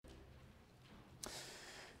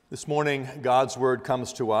This morning, God's Word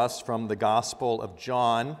comes to us from the Gospel of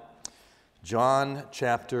John, John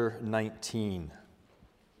chapter 19.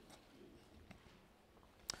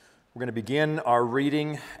 We're going to begin our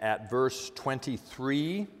reading at verse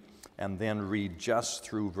 23 and then read just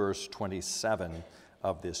through verse 27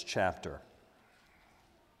 of this chapter.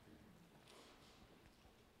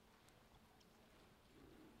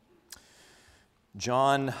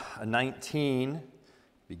 John 19,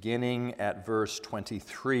 beginning at verse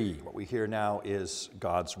 23. What we hear now is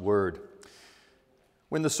God's Word.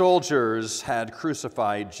 When the soldiers had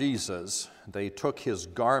crucified Jesus, they took his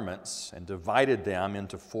garments and divided them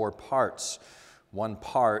into 4 parts, 1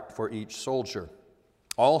 part for each soldier.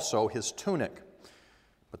 Also his tunic.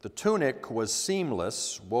 But the tunic was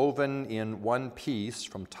seamless, woven in one piece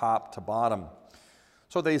from top to bottom.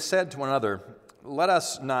 So they said to one another, "Let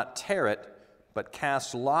us not tear it, but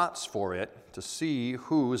cast lots for it to see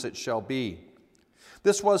whose it shall be."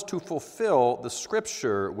 This was to fulfill the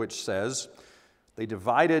scripture which says, "They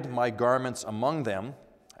divided my garments among them,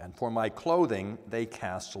 and for my clothing they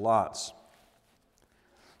cast lots."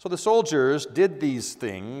 So the soldiers did these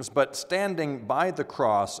things, but standing by the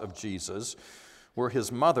cross of Jesus were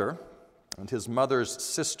his mother and his mother's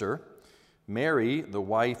sister, Mary, the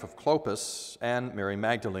wife of Clopas, and Mary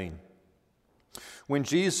Magdalene. When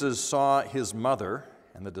Jesus saw his mother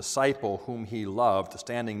and the disciple whom he loved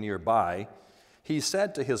standing nearby, he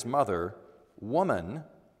said to his mother, "Woman,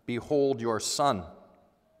 behold your son."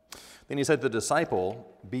 Then he said to the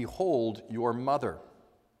disciple, "Behold your mother."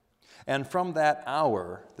 And from that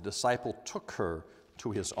hour, the disciple took her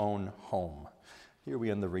to his own home. Here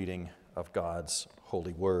we end the reading of God's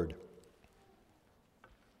holy word.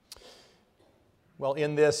 Well,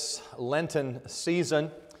 in this Lenten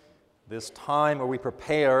season, this time where we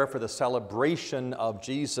prepare for the celebration of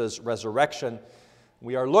Jesus' resurrection,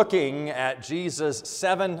 we are looking at Jesus'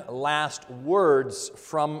 7 last words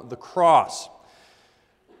from the cross.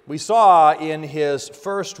 We saw in his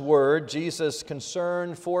first word Jesus'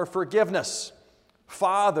 concern for forgiveness.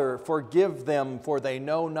 "Father, forgive them, for they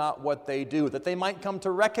know not what they do," that they might come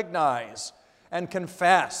to recognize and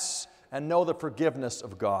confess and know the forgiveness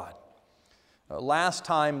of God. Last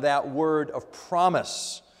time, that word of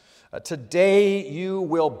promise. "Today you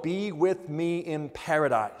will be with me in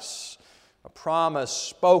paradise." A promise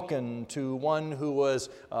spoken to one who was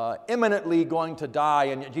imminently going to die,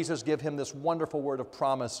 and Jesus gave him this wonderful word of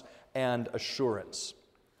promise and assurance.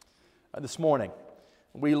 This morning,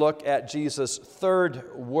 we look at Jesus'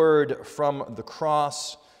 third word from the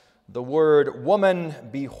cross, the word, "Woman,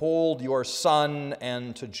 behold your son,"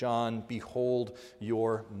 and to John, "Behold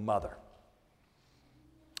your mother."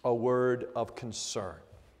 A word of concern.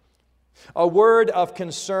 A word of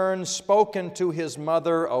concern spoken to his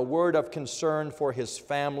mother, a word of concern for his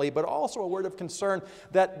family, but also a word of concern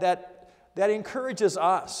that encourages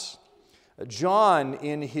us. John,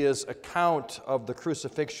 in his account of the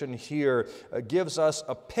crucifixion here, gives us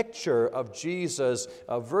a picture of Jesus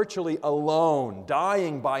virtually alone,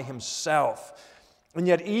 dying by himself. And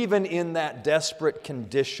yet, even in that desperate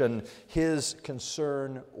condition, his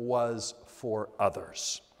concern was for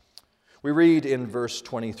others. We read in verse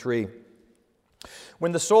 23,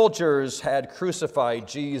 "When the soldiers had crucified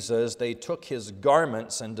Jesus, they took his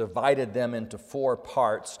garments and divided them into 4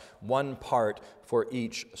 parts, 1 part for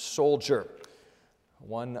each soldier."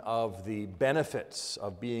 One of the benefits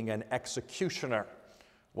of being an executioner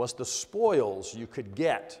was the spoils you could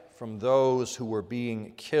get from those who were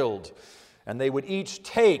being killed. And they would each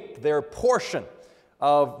take their portion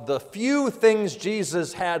of the few things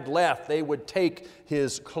Jesus had left. They would take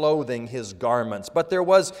his clothing, his garments. But there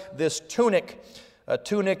was this tunic, a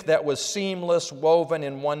tunic that was seamless, woven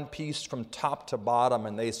in one piece from top to bottom.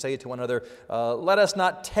 And they say to one another, "Let us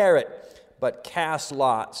not tear it, but cast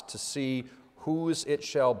lots to see whose it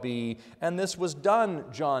shall be." And this was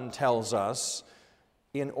done, John tells us,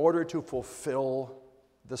 in order to fulfill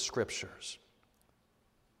the Scriptures.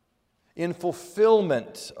 In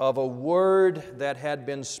fulfillment of a word that had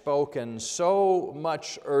been spoken so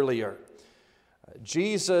much earlier,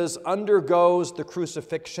 Jesus undergoes the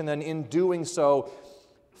crucifixion, and in doing so,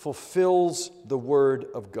 fulfills the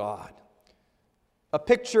Word of God. A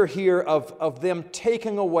picture here of them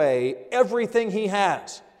taking away everything he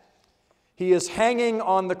has. He is hanging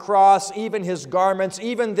on the cross, even his garments,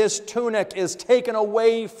 even this tunic is taken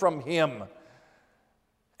away from him.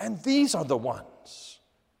 And these are the ones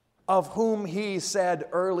of whom he said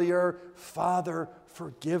earlier, "Father,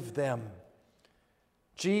 forgive them."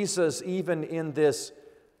 Jesus, even in this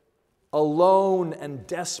alone and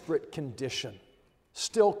desperate condition,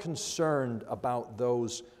 still concerned about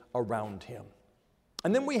those around him.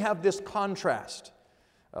 And then we have this contrast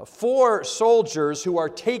 4 soldiers who are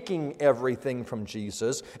taking everything from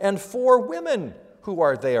Jesus, and 4 women who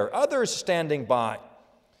are there, others standing by.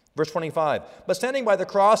 Verse 25, but standing by the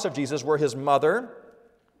cross of Jesus were his mother's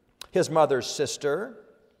sister,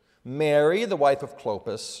 Mary, the wife of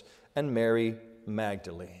Clopas, and Mary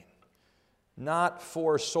Magdalene. Not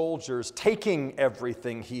 4 soldiers taking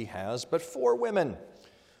everything he has, but 4 women,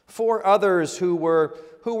 4 others who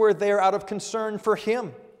were there out of concern for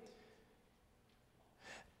him.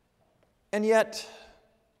 And yet,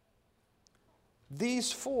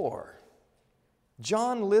 these 4,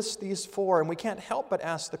 John lists these 4, and we can't help but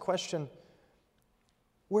ask the question,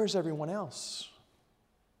 where's everyone else?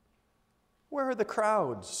 Where are the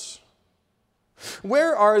crowds?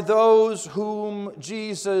 Where are those whom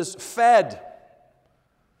Jesus fed?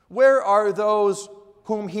 Where are those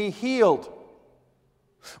whom he healed?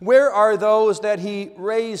 Where are those that he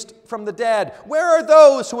raised from the dead? Where are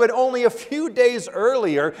those who had only a few days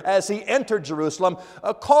earlier, as he entered Jerusalem,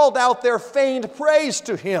 called out their feigned praise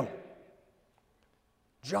to him?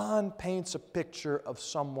 John paints a picture of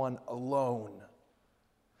someone alone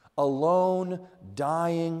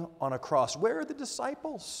dying on a cross. Where are the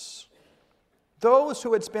disciples? Those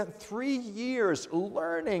who had spent 3 years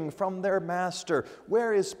learning from their master.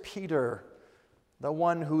 Where is Peter? The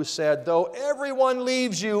one who said, though everyone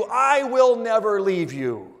leaves you, I will never leave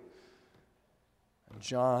you. And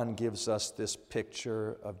John gives us this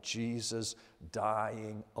picture of Jesus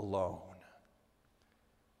dying alone.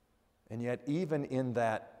 And yet, even in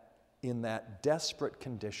that desperate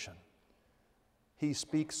condition, he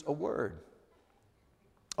speaks a word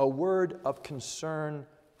of concern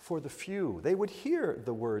for the few. They would hear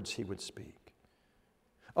the words he would speak.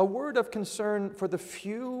 A word of concern for the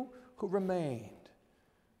few who remained.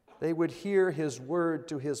 They would hear his word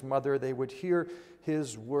to his mother. They would hear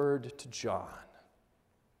his word to John.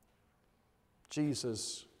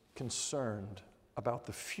 Jesus concerned about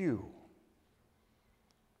the few.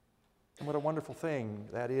 And what a wonderful thing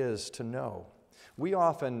that is to know. We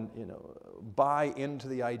often, buy into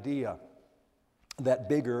the idea that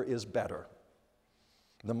bigger is better.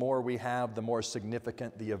 The more we have, the more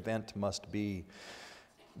significant the event must be.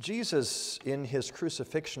 Jesus, in his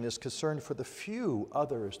crucifixion, is concerned for the few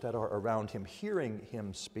others that are around him, hearing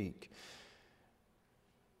him speak.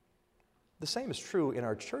 The same is true in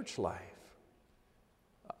our church life.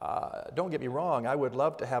 Don't get me wrong, I would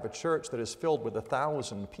love to have a church that is filled with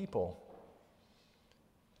 1,000 people.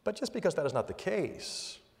 But just because that is not the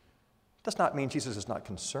case, does not mean Jesus is not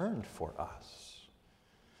concerned for us.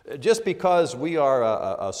 Just because we are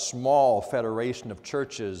a small federation of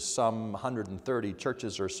churches, some 130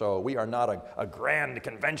 churches or so, we are not a grand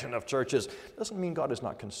convention of churches, doesn't mean God is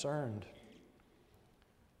not concerned.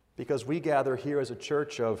 Because we gather here as a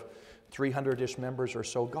church of 300-ish members or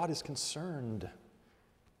so, God is concerned.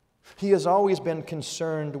 He has always been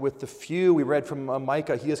concerned with the few. We read from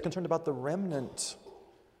Micah, he is concerned about the remnant,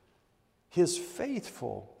 his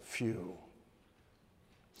faithful few.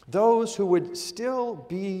 Those who would still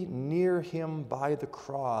be near him by the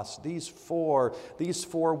cross, these four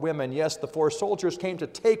women. Yes, the 4 soldiers came to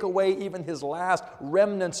take away even his last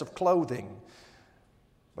remnants of clothing.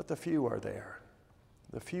 But the few are there.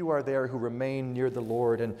 The few are there who remain near the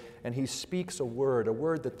Lord, and he speaks a word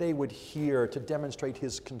that they would hear to demonstrate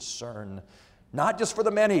his concern, not just for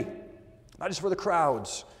the many, not just for the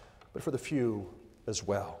crowds, but for the few as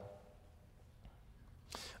well.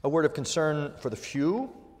 A word of concern for the few,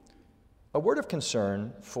 a word of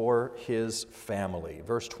concern for his family.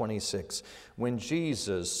 Verse 26, when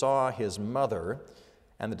Jesus saw his mother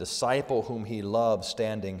and the disciple whom he loved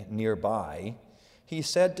standing nearby, he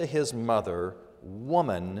said to his mother,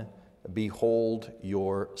 "Woman, behold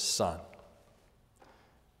your son."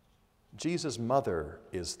 Jesus' mother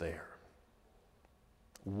is there,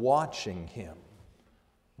 watching him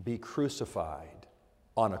be crucified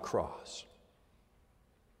on a cross.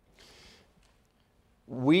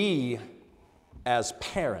 We, as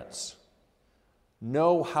parents,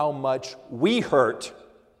 know how much we hurt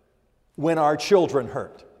when our children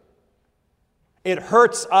hurt. It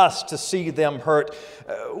hurts us to see them hurt.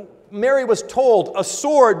 Mary was told, a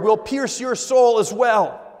sword will pierce your soul as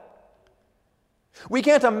well. We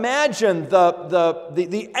can't imagine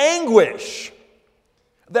the anguish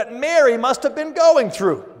that Mary must have been going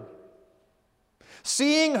through.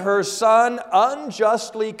 Seeing her son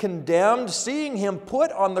unjustly condemned, seeing him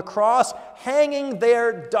put on the cross, hanging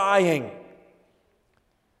there dying.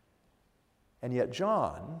 And yet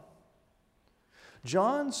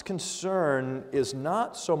John's concern is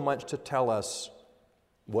not so much to tell us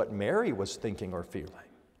what Mary was thinking or feeling.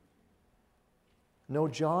 No,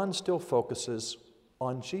 John still focuses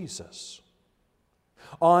on Jesus,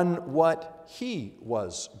 on what he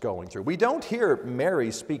was going through. We don't hear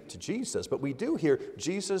Mary speak to Jesus, but we do hear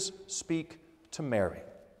Jesus speak to Mary.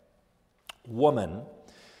 Woman,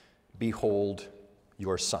 behold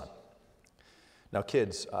your son. Now,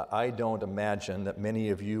 kids, I don't imagine that many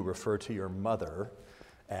of you refer to your mother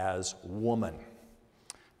as woman.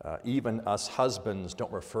 Even us husbands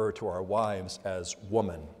don't refer to our wives as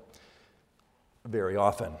woman very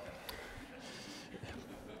often.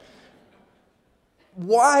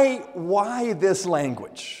 Why this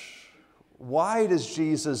language? Why does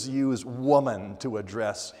Jesus use woman to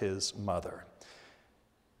address his mother?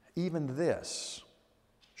 Even this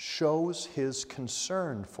shows his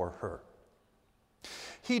concern for her.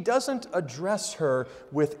 He doesn't address her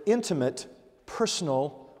with intimate,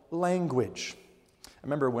 personal language. I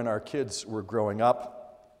remember when our kids were growing up,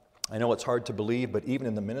 I know it's hard to believe, but even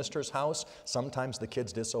in the minister's house, sometimes the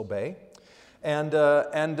kids disobey, and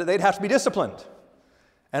they'd have to be disciplined.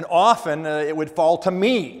 And often it would fall to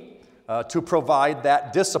me to provide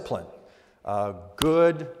that discipline.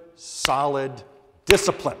 Good, solid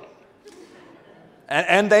discipline.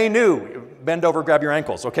 And they knew, bend over, grab your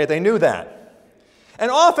ankles, okay? They knew that. And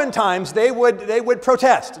oftentimes they would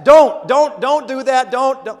protest. Don't do that.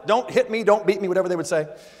 Don't hit me, don't beat me, whatever they would say.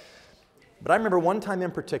 But I remember one time in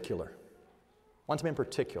particular,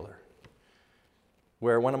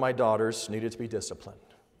 where one of my daughters needed to be disciplined.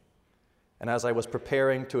 And as I was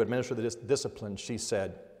preparing to administer the discipline, she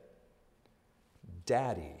said,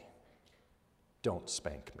 "Daddy, don't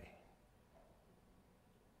spank me.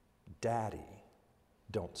 Daddy,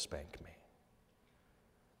 don't spank me."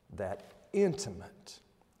 That intimate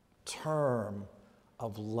term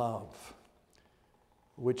of love,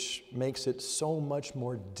 which makes it so much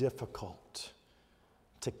more difficult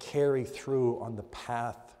to carry through on the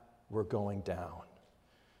path we're going down.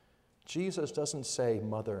 Jesus doesn't say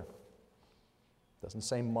mother, doesn't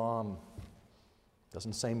say mom,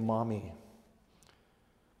 doesn't say mommy.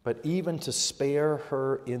 But even to spare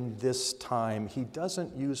her in this time, he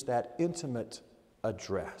doesn't use that intimate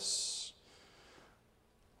address.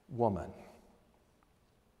 Woman,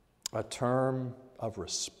 a term of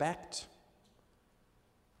respect,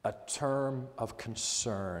 a term of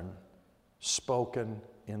concern spoken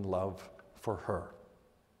in love for her.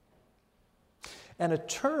 And a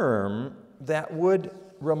term that would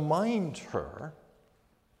remind her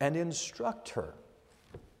and instruct her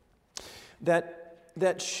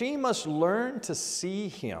that she must learn to see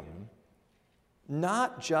him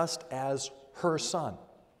not just as her son.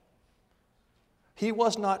 He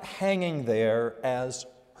was not hanging there as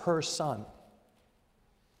her son.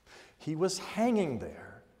 He was hanging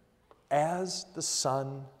there as the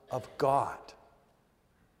Son of God.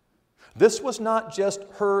 This was not just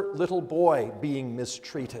her little boy being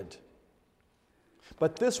mistreated,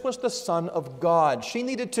 but this was the Son of God. She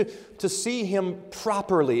needed to see him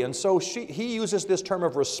properly, and so he uses this term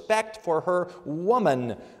of respect for her.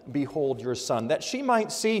 Woman, behold your son, that she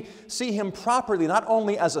might see him properly, not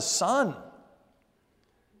only as a son,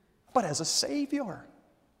 but as a Savior.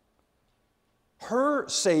 Her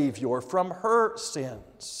Savior from her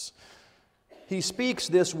sins. He speaks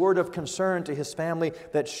this word of concern to his family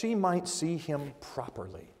that she might see him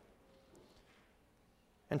properly.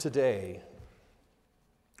 And today,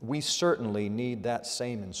 we certainly need that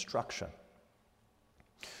same instruction.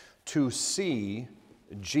 To see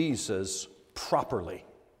Jesus properly.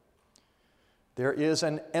 There is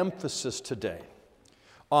an emphasis today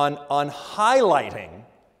on highlighting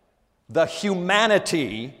the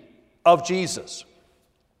humanity of Jesus.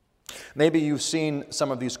 Maybe you've seen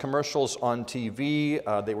some of these commercials on TV.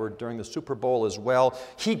 They were during the Super Bowl as well.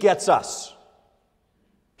 He gets us.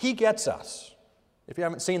 He gets us. If you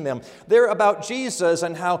haven't seen them, they're about Jesus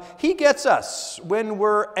and how he gets us when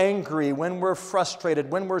we're angry, when we're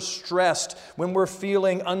frustrated, when we're stressed, when we're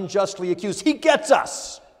feeling unjustly accused. He gets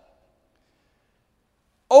us.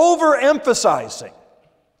 Overemphasizing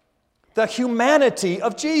the humanity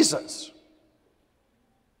of Jesus.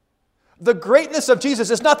 The greatness of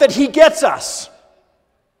Jesus is not that he gets us.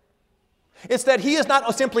 It's that he is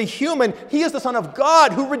not simply human. He is the Son of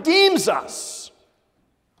God who redeems us,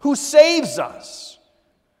 who saves us.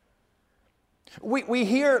 We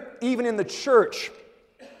hear, even in the church,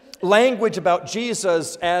 language about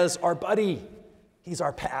Jesus as our buddy. He's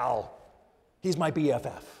our pal. He's my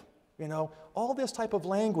BFF. You know, all this type of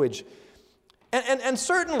language. And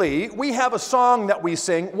certainly, we have a song that we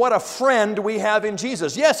sing, what a friend we have in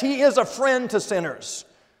Jesus. Yes, he is a friend to sinners.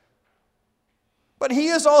 But he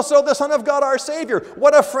is also the Son of God, our Savior.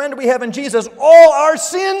 What a friend we have in Jesus, all our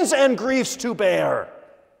sins and griefs to bear.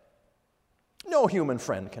 No human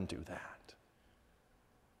friend can do that.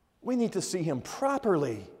 We need to see him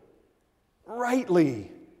properly, rightly,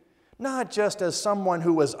 not just as someone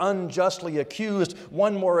who was unjustly accused.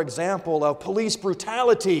 One more example of police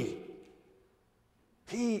brutality.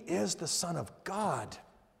 He is the Son of God,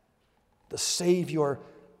 the Savior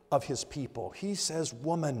of his people. He says,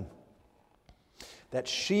 woman, that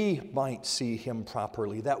she might see him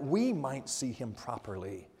properly, that we might see him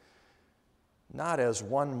properly, not as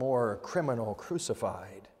one more criminal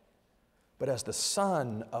crucified, but as the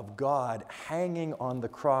Son of God hanging on the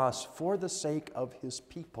cross for the sake of his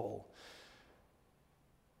people.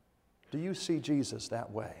 Do you see Jesus that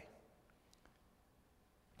way?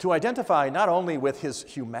 To identify not only with his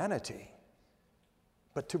humanity,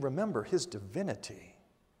 but to remember his divinity.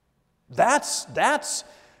 That's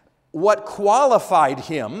what qualified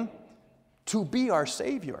him to be our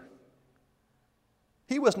Savior.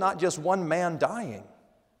 He was not just one man dying.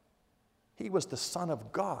 He was the Son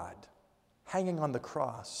of God hanging on the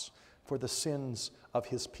cross for the sins of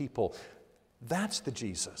his people. That's the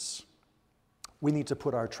Jesus we need to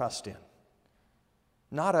put our trust in.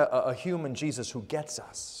 Not a human Jesus who gets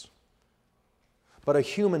us, but a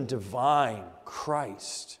human divine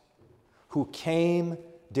Christ who came,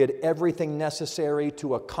 did everything necessary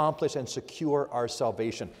to accomplish and secure our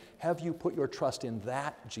salvation. Have you put your trust in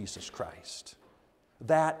that Jesus Christ,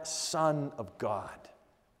 that Son of God,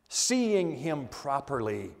 seeing him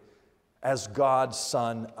properly as God's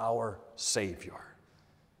Son, our Savior?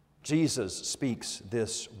 Jesus speaks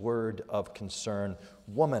this word of concern,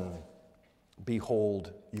 woman,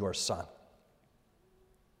 behold your son.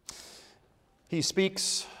 He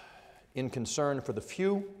speaks in concern for the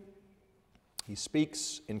few. He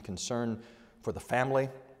speaks in concern for the family.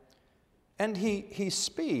 And he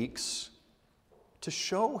speaks to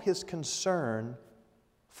show his concern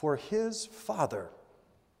for his Father,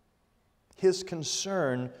 his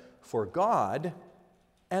concern for God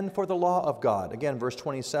and for the law of God. Again, verse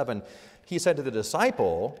 27, he said to the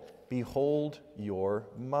disciple, behold your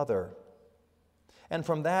mother. And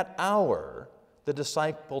from that hour, the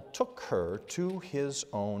disciple took her to his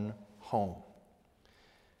own home.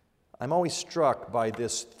 I'm always struck by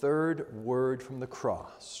this third word from the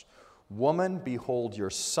cross. Woman, behold your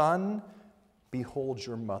son, behold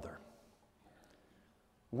your mother.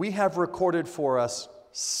 We have recorded for us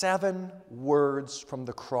 7 words from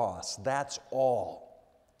the cross. That's all.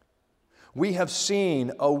 We have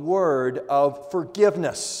seen a word of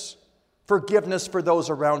forgiveness. Forgiveness for those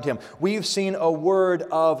around him. We've seen a word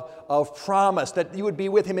of promise that you would be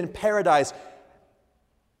with him in paradise.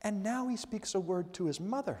 And now he speaks a word to his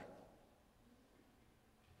mother.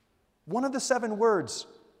 One of the 7 words,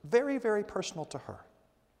 very, very personal to her.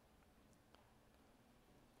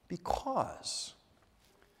 Because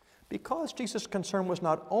Jesus' concern was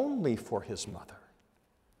not only for his mother,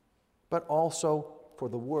 but also for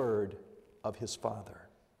the word of his Father.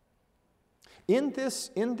 In this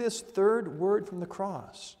third word from the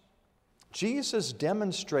cross, Jesus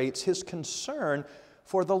demonstrates his concern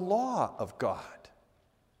for the law of God,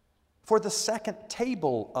 for the second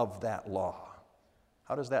table of that law.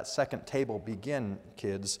 How does that second table begin,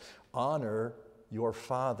 kids? Honor your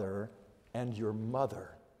father and your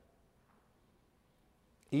mother.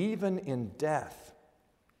 Even in death,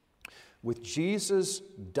 with Jesus'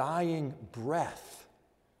 dying breath,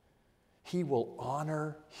 he will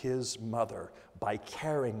honor his mother by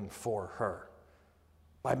caring for her,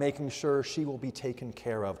 by making sure she will be taken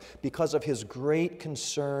care of, because of his great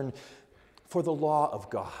concern for the law of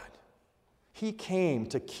God. He came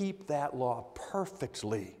to keep that law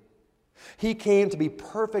perfectly. He came to be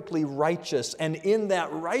perfectly righteous, and in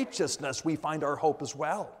that righteousness we find our hope as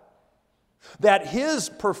well. That his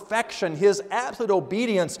perfection, his absolute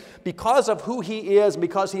obedience, because of who he is,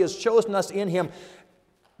 because he has chosen us in him,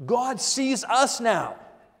 God sees us now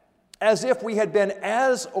as if we had been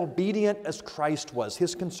as obedient as Christ was.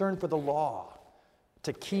 His concern for the law,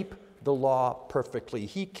 to keep the law perfectly.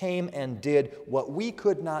 He came and did what we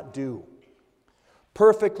could not do,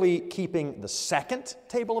 perfectly keeping the second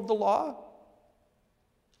table of the law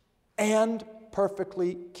and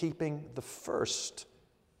perfectly keeping the first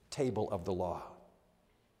table of the law.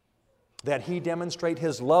 That he demonstrate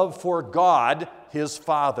his love for God, his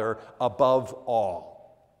Father, above all.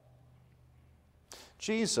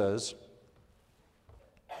 Jesus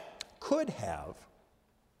could have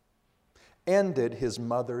ended his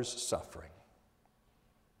mother's suffering.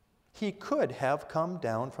 He could have come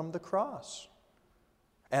down from the cross,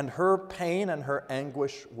 and her pain and her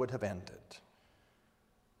anguish would have ended.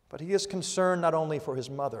 But he is concerned not only for his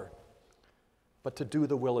mother, but to do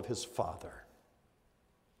the will of his Father.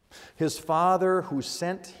 His Father who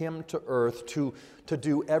sent him to earth to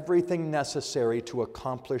do everything necessary to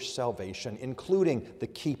accomplish salvation, including the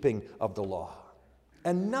keeping of the law.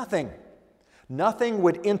 And nothing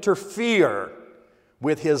would interfere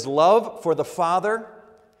with his love for the Father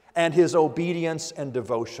and his obedience and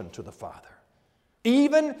devotion to the Father.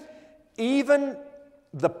 Even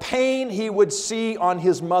the pain he would see on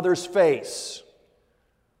his mother's face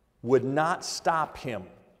would not stop him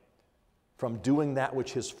from doing that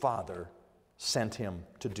which his Father sent him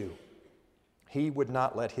to do. He would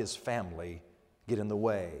not let his family get in the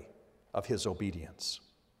way of his obedience.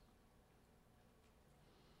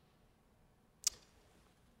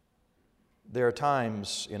 There are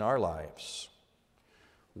times in our lives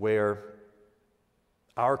where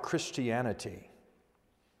our Christianity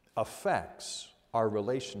affects our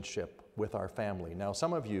relationship with our family. Now,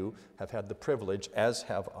 some of you have had the privilege, as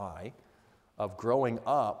have I, of growing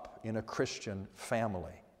up in a Christian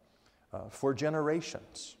family for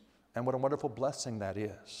generations. And what a wonderful blessing that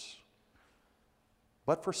is.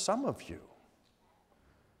 But for some of you,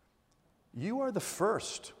 you are the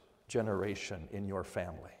first generation in your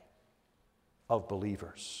family of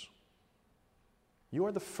believers. You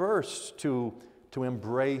are the first to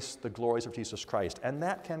embrace the glories of Jesus Christ, and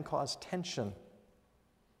that can cause tension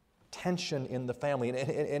in the family, and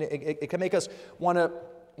it can make us want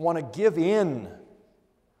to give in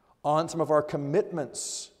on some of our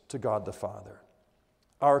commitments to God the Father,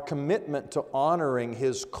 our commitment to honoring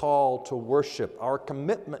His call to worship, our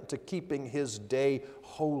commitment to keeping His day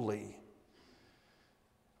holy.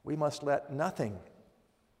 We must let nothing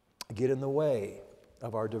get in the way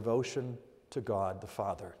of our devotion to God the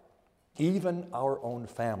Father, even our own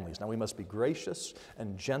families. Now, we must be gracious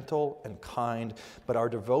and gentle and kind, but our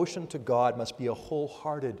devotion to God must be a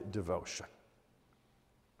wholehearted devotion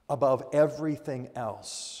above everything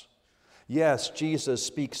else. Yes, Jesus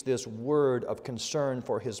speaks this word of concern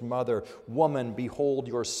for His mother. Woman, behold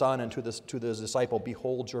your son, and to the disciple,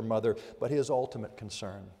 behold your mother. But His ultimate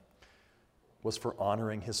concern was for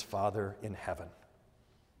honoring His Father in heaven.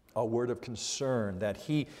 A word of concern that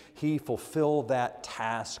he fulfill that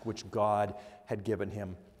task which God had given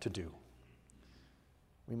him to do.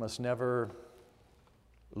 We must never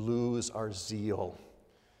lose our zeal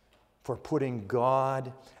for putting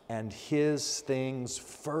God and His things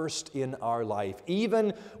first in our life,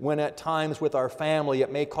 even when at times with our family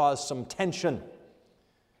it may cause some tension.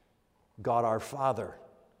 God our Father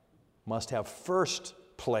must have first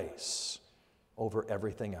place over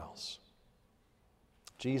everything else.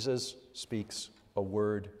 Jesus speaks a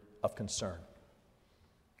word of concern,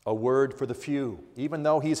 a word for the few, even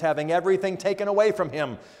though He's having everything taken away from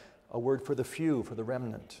Him, a word for the few, for the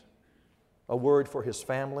remnant, a word for His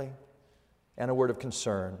family, and a word of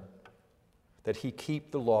concern that He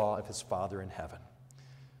keep the law of His Father in heaven.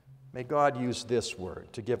 May God use this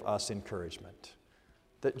word to give us encouragement,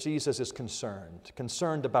 that Jesus is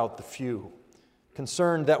concerned about the few,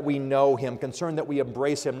 concerned that we know Him, concerned that we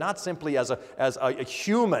embrace Him, not simply as a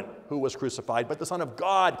human who was crucified, but the Son of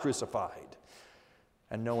God crucified.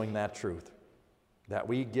 And knowing that truth, that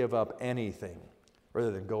we give up anything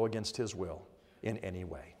rather than go against His will in any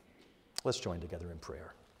way. Let's join together in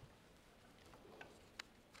prayer.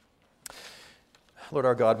 Lord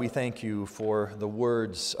our God, we thank You for the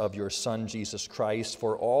words of Your Son, Jesus Christ,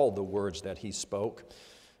 for all the words that He spoke,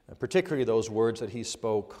 and particularly those words that He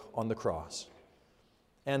spoke on the cross.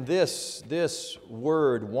 And this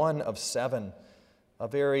word, one of 7, a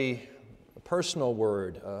very personal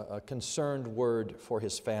word, a concerned word for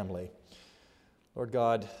His family. Lord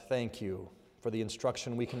God, thank You for the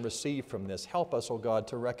instruction we can receive from this. Help us, O God,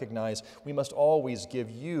 to recognize we must always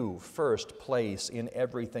give You first place in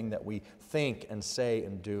everything that we think and say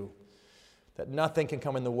and do, that nothing can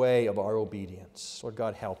come in the way of our obedience. Lord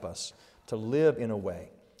God, help us to live in a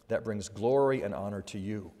way that brings glory and honor to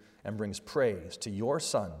You and brings praise to Your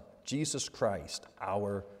Son, Jesus Christ,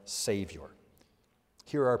 our Savior.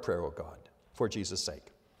 Hear our prayer, O God, for Jesus'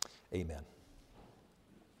 sake. Amen.